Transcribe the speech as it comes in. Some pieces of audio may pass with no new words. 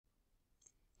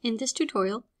In this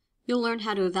tutorial, you'll learn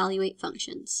how to evaluate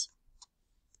functions.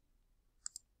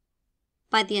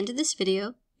 By the end of this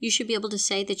video, you should be able to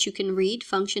say that you can read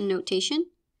function notation,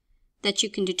 that you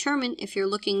can determine if you're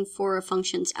looking for a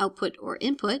function's output or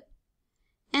input,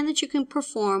 and that you can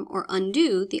perform or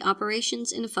undo the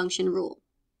operations in a function rule.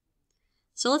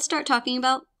 So let's start talking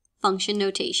about function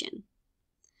notation.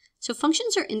 So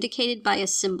functions are indicated by a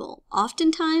symbol,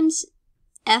 oftentimes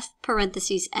f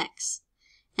parentheses x,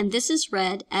 and this is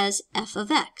read as f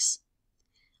of x.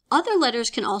 Other letters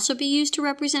can also be used to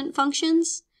represent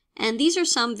functions, and these are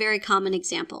some very common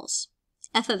examples: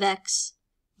 f of x,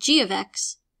 g of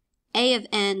x, a of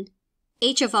n,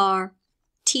 h of r,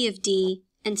 t of d,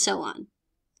 and so on.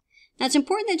 Now it's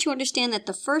important that you understand that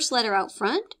the first letter out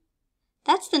front,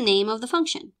 that's the name of the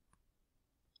function.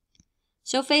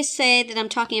 So if I say that I'm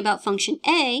talking about function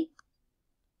a,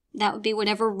 that would be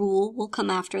whatever rule will come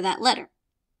after that letter.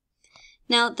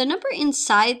 Now the number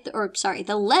inside,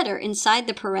 the letter inside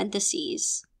the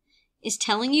parentheses is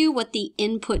telling you what the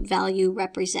input value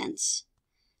represents.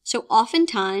 So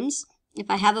oftentimes, if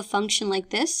I have a function like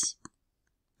this,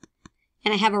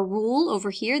 and I have a rule over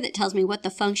here that tells me what the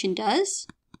function does,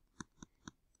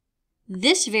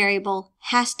 this variable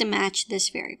has to match this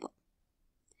variable.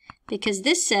 Because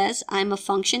this says I'm a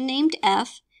function named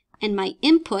f, and my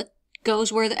input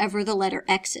goes wherever the letter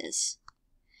x is.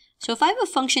 So if I have a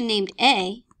function named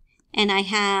a, and I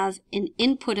have an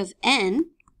input of n,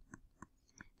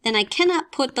 then I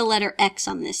cannot put the letter x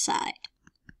on this side.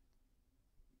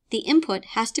 The input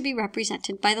has to be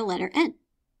represented by the letter n.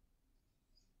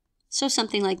 So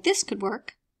something like this could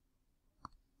work.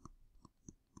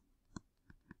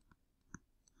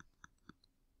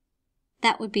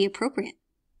 That would be appropriate.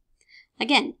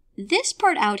 Again, this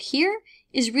part out here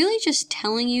is really just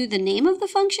telling you the name of the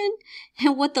function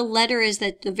and what the letter is,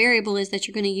 that the variable is that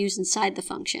you're going to use inside the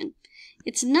function.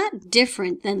 It's not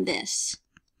different than this.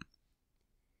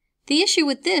 The issue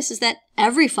with this is that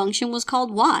every function was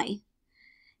called y.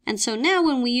 And so now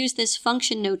when we use this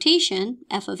function notation,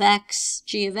 f of x,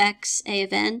 g of x, a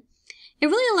of n, it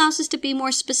really allows us to be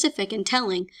more specific and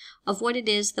telling of what it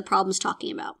is the problem's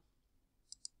talking about.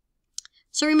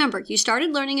 So remember, you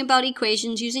started learning about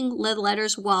equations using the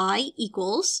letters y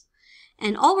equals,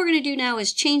 and all we're going to do now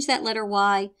is change that letter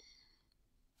y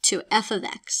to f of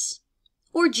x,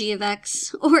 or g of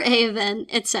x, or a of n,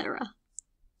 etc.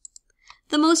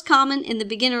 The most common in the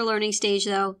beginner learning stage,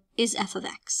 though, is f of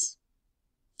x.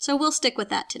 So we'll stick with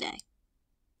that today.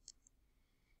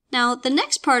 Now, the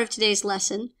next part of today's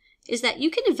lesson is that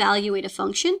you can evaluate a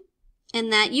function,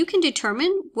 and that you can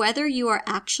determine whether you are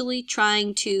actually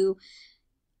trying to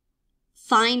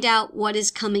find out what is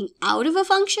coming out of a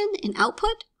function, an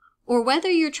output, or whether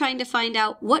you're trying to find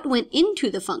out what went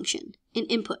into the function, an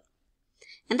input.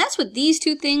 And that's what these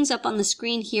two things up on the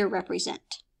screen here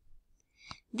represent.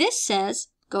 This says,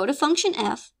 go to function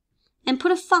f and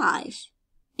put a 5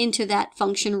 into that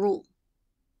function rule.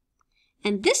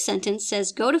 And this sentence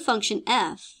says, go to function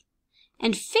f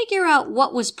and figure out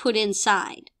what was put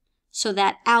inside, so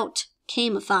that out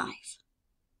came a 5.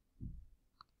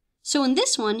 So in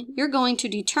this one, you're going to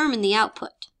determine the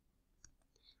output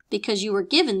because you were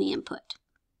given the input.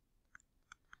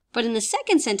 But in the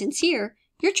second sentence here,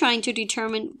 you're trying to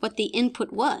determine what the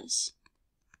input was.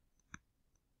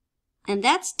 And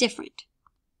that's different.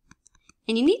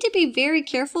 And you need to be very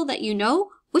careful that you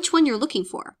know which one you're looking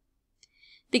for.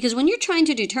 Because when you're trying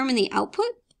to determine the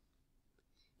output,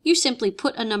 you simply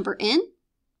put a number in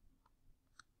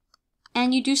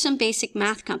and you do some basic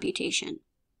math computation.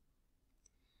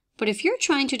 But if you're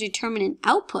trying to determine an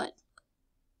output,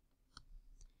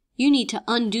 you need to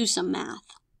undo some math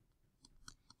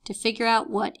to figure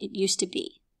out what it used to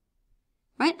be.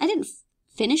 Right? I didn't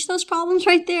finish those problems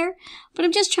right there, but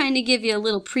I'm just trying to give you a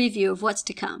little preview of what's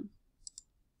to come.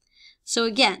 So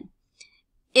again,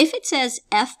 if it says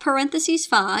f parentheses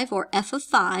 5 or f of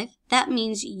 5, that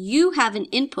means you have an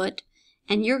input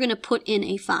and you're going to put in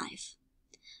a 5.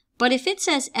 But if it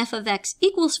says f of x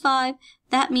equals 5,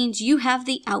 that means you have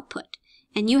the output,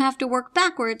 and you have to work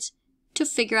backwards to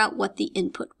figure out what the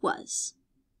input was.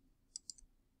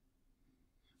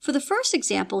 For the first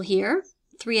example here,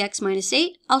 3x minus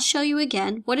 8, I'll show you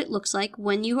again what it looks like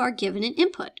when you are given an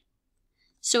input.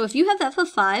 So if you have f of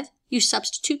 5, you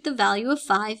substitute the value of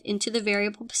 5 into the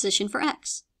variable position for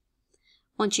x.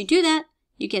 Once you do that,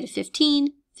 you get a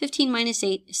 15. 15 minus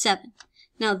 8 is 7.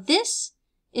 Now this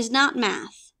is not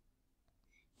math.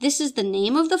 This is the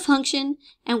name of the function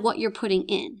and what you're putting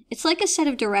in. It's like a set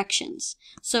of directions.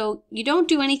 So you don't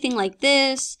do anything like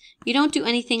this. You don't do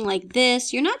anything like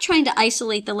this. You're not trying to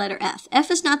isolate the letter f.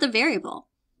 F is not the variable.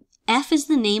 F is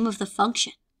the name of the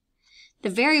function. The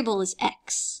variable is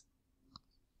x.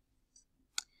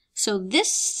 So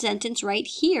this sentence right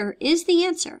here is the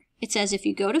answer. It says if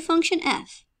you go to function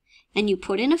f and you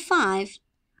put in a 5,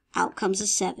 out comes a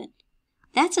 7.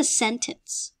 That's a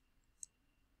sentence.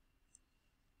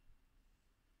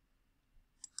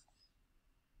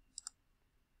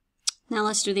 Now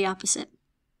let's do the opposite.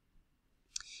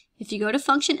 If you go to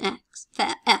function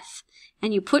f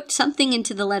and you put something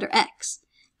into the letter x,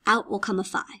 out will come a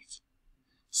 5.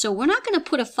 So we're not going to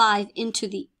put a 5 into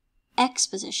the x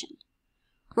position.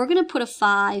 We're going to put a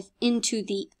 5 into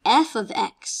the f of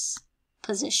x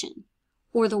position,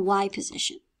 or the y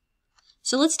position.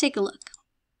 So let's take a look.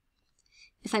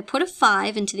 If I put a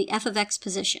 5 into the f of x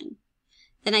position,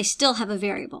 then I still have a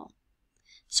variable.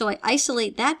 So I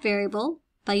isolate that variable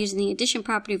by using the addition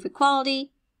property of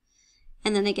equality,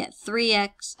 and then I get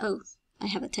 3x, oh, I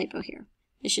have a typo here.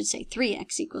 It should say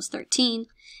 3x equals 13,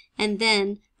 and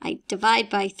then I divide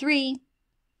by 3,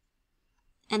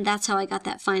 and that's how I got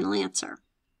that final answer.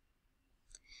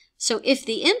 So if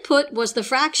the input was the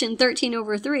fraction 13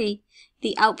 over 3,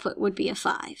 the output would be a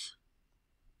 5.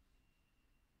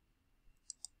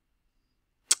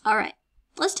 All right,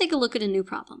 let's take a look at a new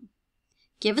problem.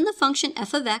 Given the function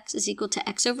f of x is equal to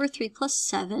x over 3 plus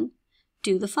 7,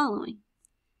 do the following.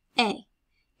 A.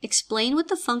 Explain what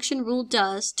the function rule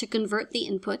does to convert the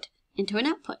input into an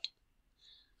output.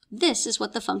 This is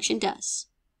what the function does.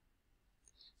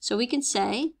 So we can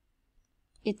say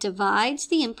it divides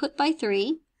the input by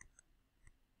 3,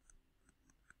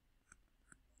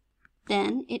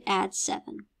 then it adds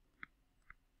 7.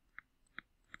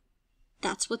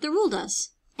 That's what the rule does.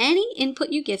 Any input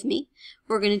you give me,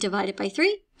 we're going to divide it by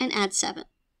 3 and add 7.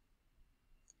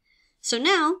 So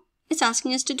now it's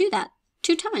asking us to do that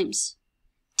 2 times.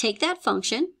 Take that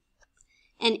function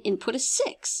and input a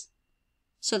 6.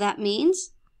 So that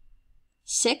means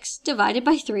 6 divided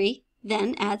by 3,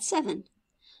 then add 7.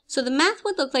 So the math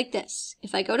would look like this.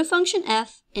 If I go to function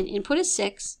f and input a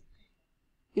 6,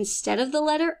 instead of the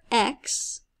letter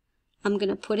x, I'm going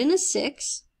to put in a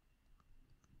 6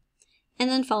 and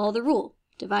then follow the rule.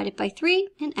 Divide it by 3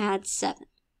 and add 7.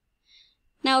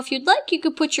 Now if you'd like, you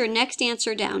could put your next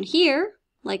answer down here,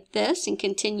 like this, and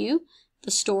continue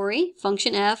the story.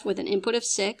 Function f with an input of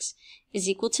 6 is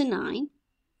equal to 9.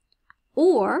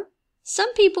 Or,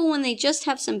 some people, when they just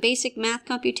have some basic math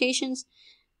computations,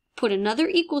 put another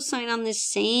equal sign on this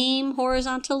same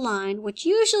horizontal line, which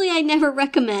usually I never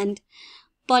recommend.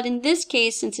 But in this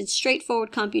case, since it's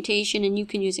straightforward computation and you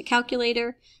can use a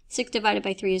calculator, 6 divided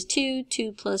by 3 is 2,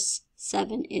 2 plus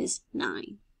 7 is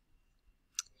 9.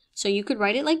 So you could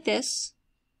write it like this,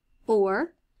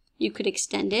 or you could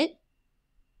extend it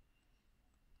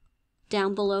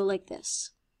down below like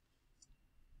this.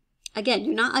 Again,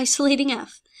 you're not isolating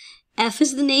f. F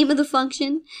is the name of the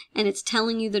function, and it's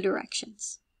telling you the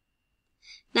directions.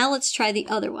 Now let's try the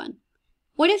other one.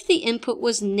 What if the input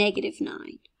was negative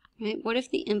 9? Right? What if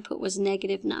the input was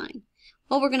negative 9?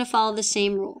 Well, we're going to follow the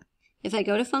same rule. If I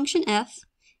go to function f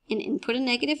and input a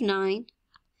negative 9,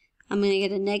 I'm going to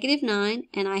get a negative 9,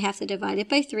 and I have to divide it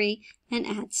by 3 and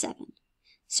add 7.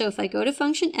 So if I go to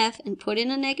function f and put in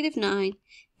a negative 9,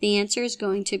 the answer is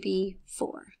going to be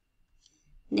 4.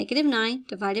 Negative 9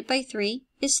 divided by 3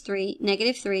 is 3.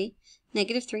 Negative 3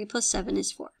 plus 7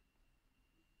 is 4.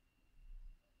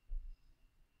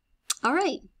 All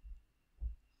right.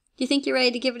 Do you think you're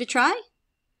ready to give it a try?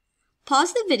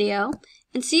 Pause the video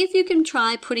and see if you can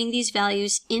try putting these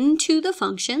values into the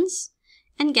functions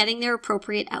and getting their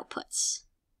appropriate outputs.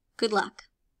 Good luck.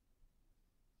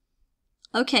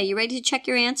 Okay, you ready to check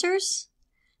your answers?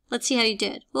 Let's see how you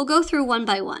did. We'll go through one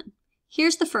by one.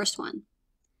 Here's the first one.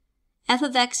 F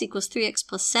of x equals 3x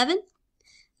plus 7.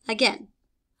 Again,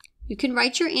 you can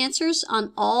write your answers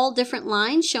on all different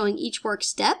lines showing each work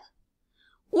step,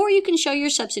 or you can show your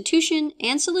substitution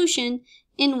and solution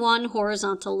in one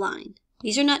horizontal line.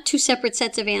 These are not 2 separate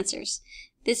sets of answers.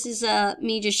 This is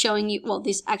me just showing you, well,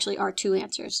 these actually are 2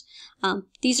 answers.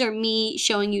 These are me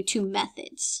showing you 2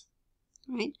 methods.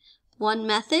 Right? One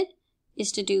method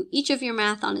is to do each of your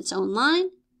math on its own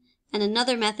line, and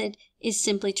another method is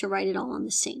simply to write it all on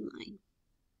the same line.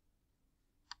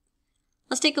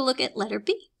 Let's take a look at letter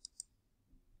B.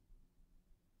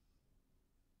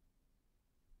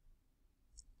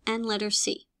 And letter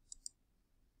C.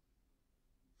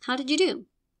 How did you do?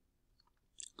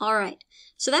 All right,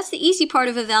 so that's the easy part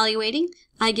of evaluating.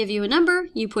 I give you a number,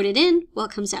 you put it in,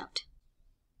 what comes out?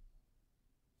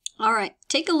 All right,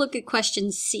 take a look at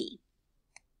question C.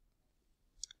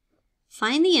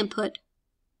 Find the input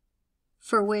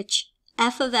for which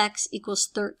f of x equals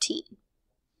 13.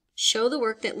 Show the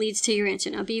work that leads to your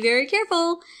answer. Now be very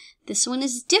careful. This one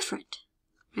is different.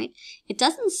 right? It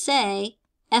doesn't say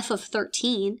f of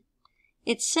 13.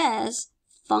 It says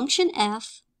function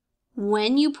f,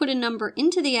 when you put a number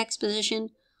into the x position,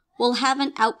 will have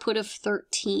an output of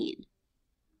 13.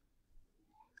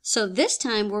 So this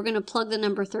time we're going to plug the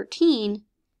number 13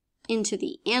 into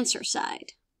the answer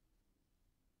side.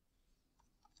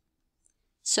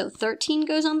 So 13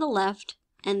 goes on the left,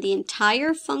 and the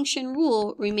entire function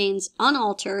rule remains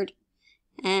unaltered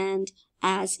and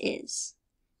as is.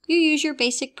 You use your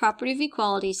basic property of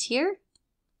equalities here.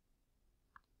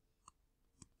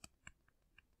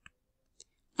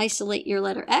 Isolate your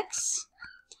letter x,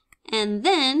 and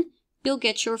then you'll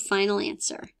get your final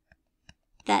answer.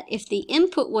 That if the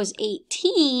input was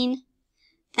 18,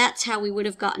 that's how we would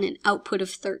have gotten an output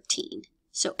of 13.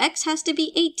 So x has to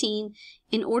be 18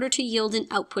 in order to yield an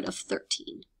output of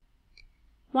 13.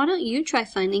 Why don't you try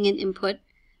finding an input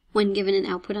when given an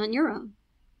output on your own?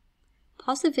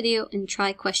 Pause the video and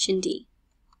try question D.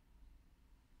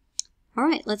 All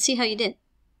right, let's see how you did.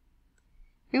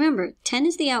 Remember, 10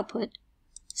 is the output,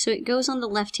 so it goes on the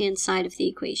left-hand side of the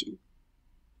equation.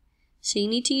 So you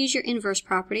need to use your inverse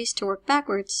properties to work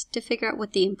backwards to figure out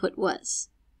what the input was.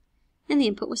 And the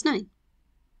input was 9.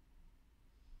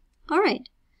 All right,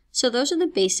 so those are the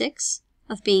basics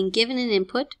of being given an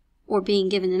input or being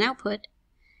given an output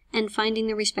and finding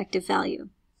the respective value.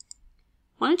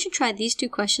 Why don't you try these two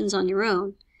questions on your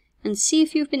own and see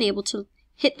if you've been able to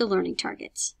hit the learning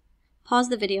targets. Pause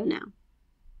the video now.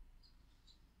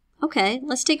 Okay,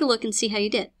 let's take a look and see how you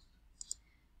did.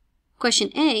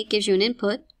 Question A gives you an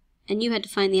input, and you had to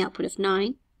find the output of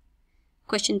 9.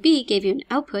 Question B gave you an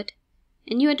output,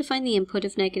 and you had to find the input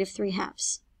of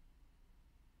 -3/2.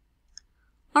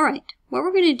 All right, what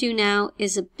we're going to do now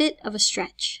is a bit of a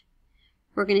stretch.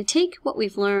 We're going to take what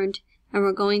we've learned and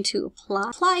we're going to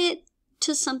apply it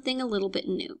to something a little bit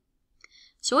new.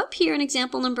 So up here in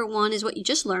example number 1 is what you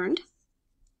just learned.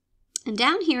 And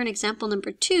down here in example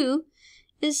number 2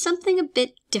 is something a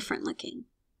bit different looking.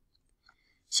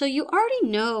 So you already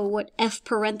know what f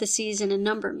parentheses in a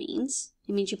number means.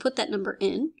 It means you put that number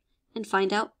in and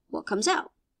find out what comes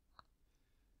out.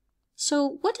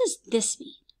 So what does this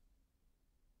mean?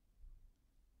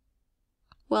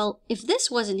 Well, if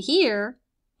this wasn't here,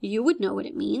 you would know what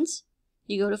it means.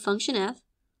 You go to function f,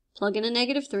 plug in a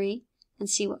 -3, and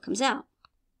see what comes out.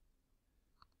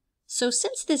 So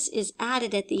since this is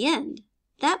added at the end,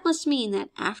 that must mean that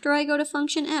after I go to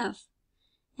function f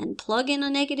and plug in a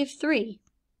 -3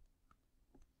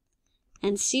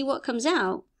 and see what comes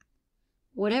out,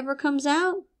 whatever comes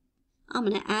out, I'm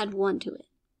going to add 1 to it.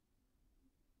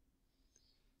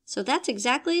 So that's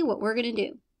exactly what we're going to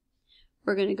do.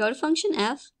 We're going to go to function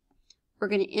f, we're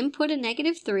going to input a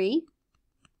 -3,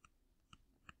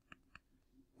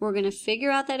 we're going to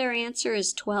figure out that our answer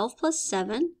is 12 plus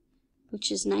 7,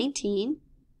 which is 19,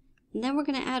 and then we're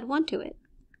going to add 1 to it.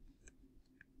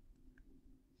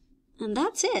 And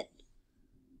that's it.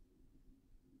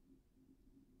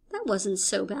 That wasn't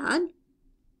so bad.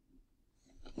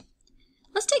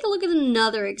 Let's take a look at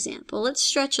another example. Let's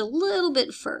stretch a little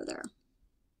bit further.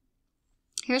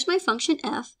 Here's my function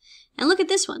f, and look at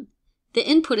this one. The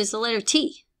input is the letter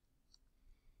t.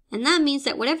 And that means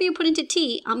that whatever you put into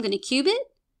t, I'm going to cube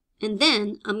it, and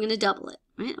then I'm going to double it.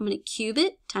 Right? I'm going to cube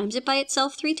it, times it by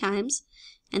itself 3 times,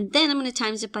 and then I'm going to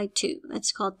times it by 2.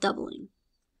 That's called doubling.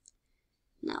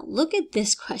 Now look at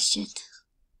this question.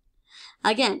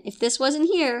 Again, if this wasn't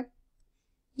here,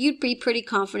 you'd be pretty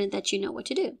confident that you know what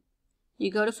to do.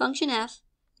 You go to function f,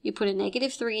 you put a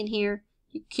 -3 in here,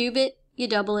 you cube it, you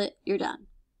double it, you're done.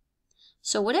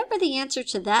 So whatever the answer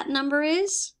to that number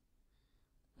is,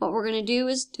 what we're going to do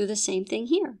is do the same thing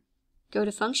here. Go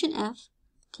to function f,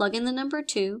 plug in the number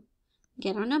 2,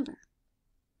 get our number.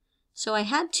 So I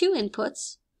had 2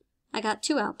 inputs, I got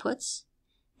 2 outputs,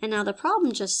 and now the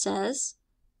problem just says,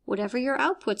 whatever your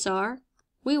outputs are,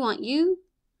 we want you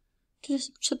to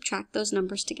subtract those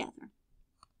numbers together.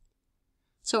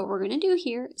 So what we're going to do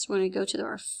here is we're going to go to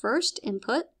our first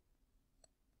input,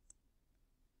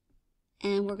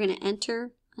 and we're going to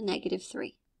enter a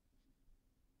 -3.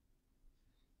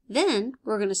 Then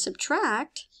we're going to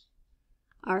subtract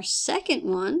our second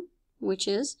one, which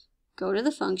is go to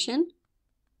the function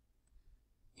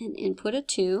and input a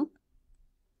 2,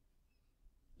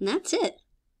 and that's it.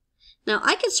 Now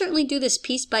I could certainly do this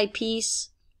piece by piece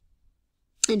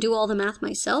and do all the math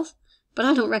myself, but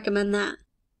I don't recommend that.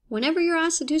 Whenever you're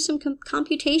asked to do some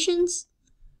computations,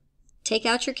 take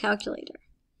out your calculator.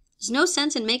 There's no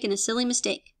sense in making a silly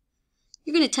mistake.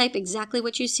 You're going to type exactly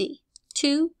what you see.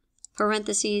 2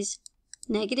 parentheses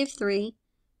 -3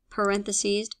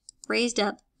 parentheses raised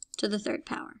up to the 3rd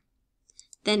power.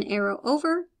 Then arrow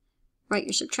over, write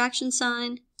your subtraction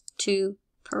sign, 2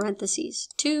 parentheses,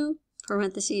 2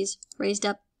 parentheses raised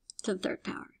up to the third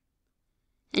power.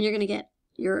 And you're going to get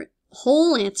your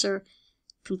whole answer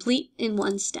complete in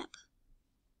one step,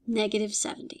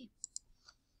 -70.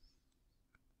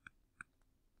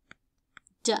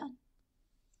 Done.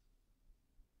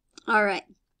 All right.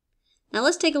 Now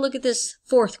let's take a look at this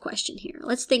fourth question here.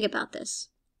 Let's think about this.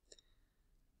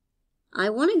 I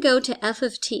want to go to f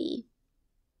of t,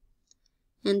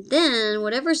 and then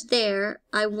whatever's there,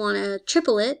 I want to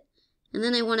triple it, and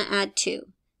then I want to add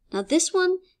 2. Now this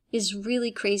one is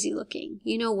really crazy looking.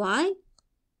 You know why?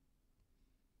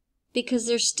 Because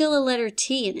there's still a letter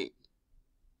T in it.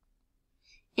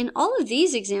 In all of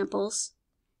these examples,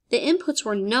 the inputs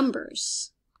were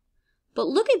numbers. But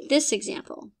look at this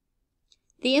example.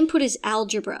 The input is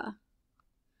algebra.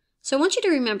 So I want you to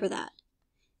remember that.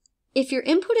 If your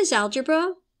input is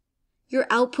algebra, your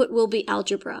output will be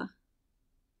algebra.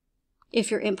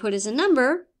 If your input is a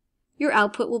number, your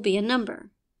output will be a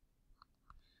number.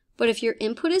 But if your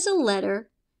input is a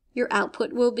letter, your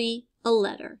output will be a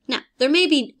letter. Now, there may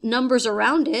be numbers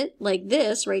around it, like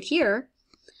this right here,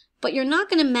 but you're not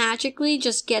going to magically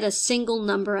just get a single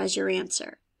number as your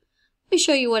answer. Let me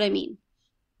show you what I mean.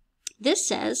 This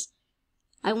says,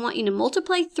 I want you to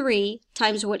multiply 3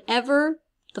 times whatever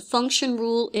the function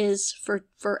rule is for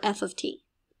f of t.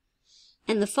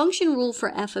 And the function rule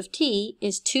for f of t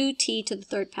is 2t to the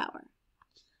third power.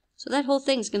 So that whole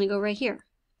thing's going to go right here.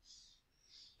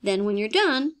 Then when you're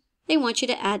done, they want you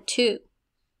to add 2.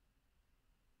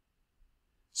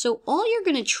 So all you're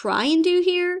going to try and do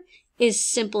here is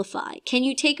simplify. Can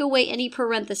you take away any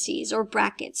parentheses or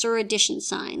brackets or addition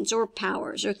signs or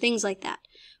powers or things like that?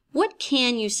 What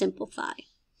can you simplify?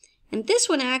 And this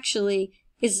one actually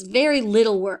is very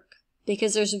little work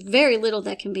because there's very little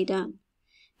that can be done.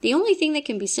 The only thing that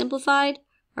can be simplified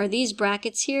are these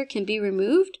brackets here can be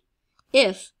removed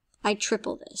if I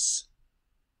triple this.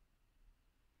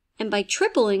 And by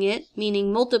tripling it,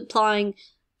 meaning multiplying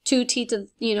 2t to,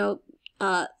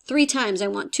 3 times, I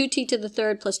want 2t to the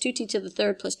third plus 2t to the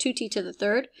third plus 2t to the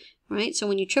third, right? So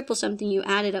when you triple something, you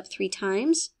add it up 3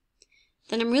 times.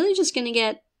 Then I'm really just going to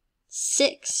get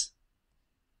 6t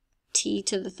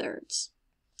to the thirds.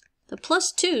 The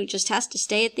plus 2 just has to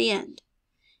stay at the end.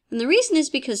 And the reason is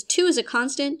because 2 is a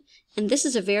constant, and this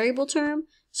is a variable term,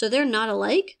 so they're not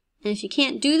alike. And if you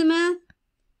can't do the math,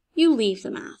 you leave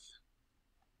the math.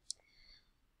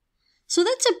 So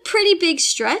that's a pretty big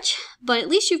stretch, but at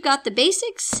least you've got the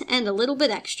basics and a little bit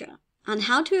extra on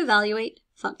how to evaluate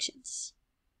functions.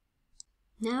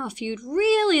 Now, if you'd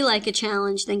really like a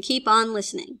challenge, then keep on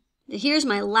listening. Here's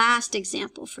my last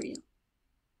example for you.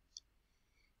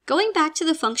 Going back to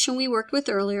the function we worked with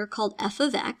earlier called f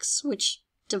of x, which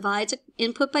divides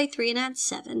input by 3 and adds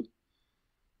 7,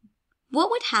 what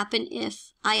would happen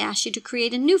if I asked you to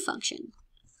create a new function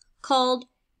called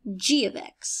g of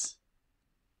x?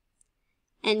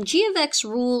 And g of x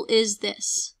rule is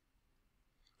this.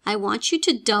 I want you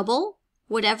to double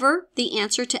whatever the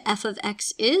answer to f of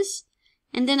x is,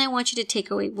 and then I want you to take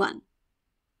away 1.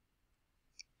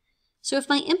 So if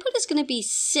my input is going to be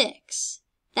 6,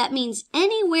 that means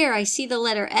anywhere I see the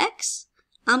letter x,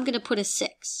 I'm going to put a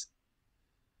 6.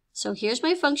 So here's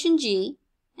my function g,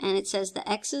 and it says the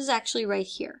x is actually right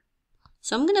here.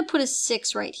 So I'm going to put a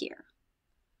 6 right here.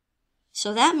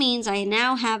 So that means I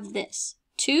now have this,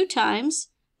 2 times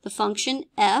the function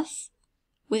f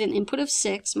with an input of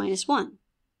 6 minus 1.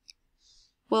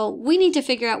 Well, we need to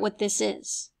figure out what this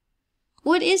is.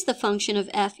 What is the function of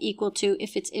f equal to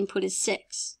if its input is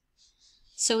 6?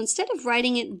 So instead of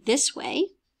writing it this way,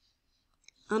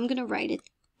 I'm going to write it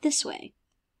this way.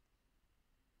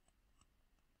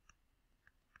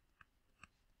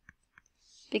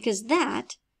 Because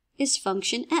that is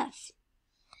function f.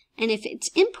 And if its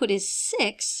input is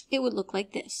 6, it would look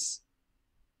like this.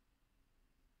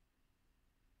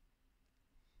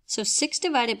 So 6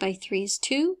 divided by 3 is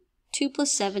 2. 2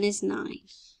 plus 7 is 9.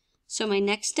 So my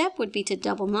next step would be to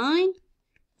double 9,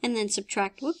 and then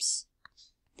subtract,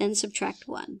 then subtract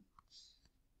 1.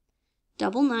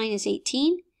 Double 9 is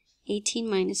 18. 18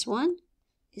 minus 1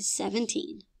 is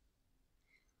 17.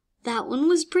 That one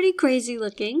was pretty crazy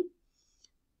looking,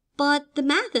 but the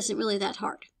math isn't really that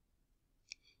hard.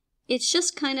 It's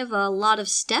just kind of a lot of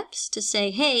steps to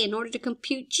say, hey, in order to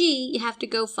compute g, you have to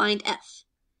go find f.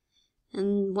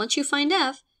 And once you find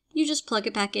f, you just plug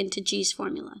it back into g's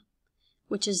formula,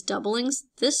 which is doubling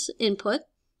this input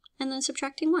and then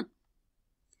subtracting 1.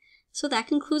 So that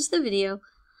concludes the video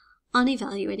on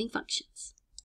evaluating functions.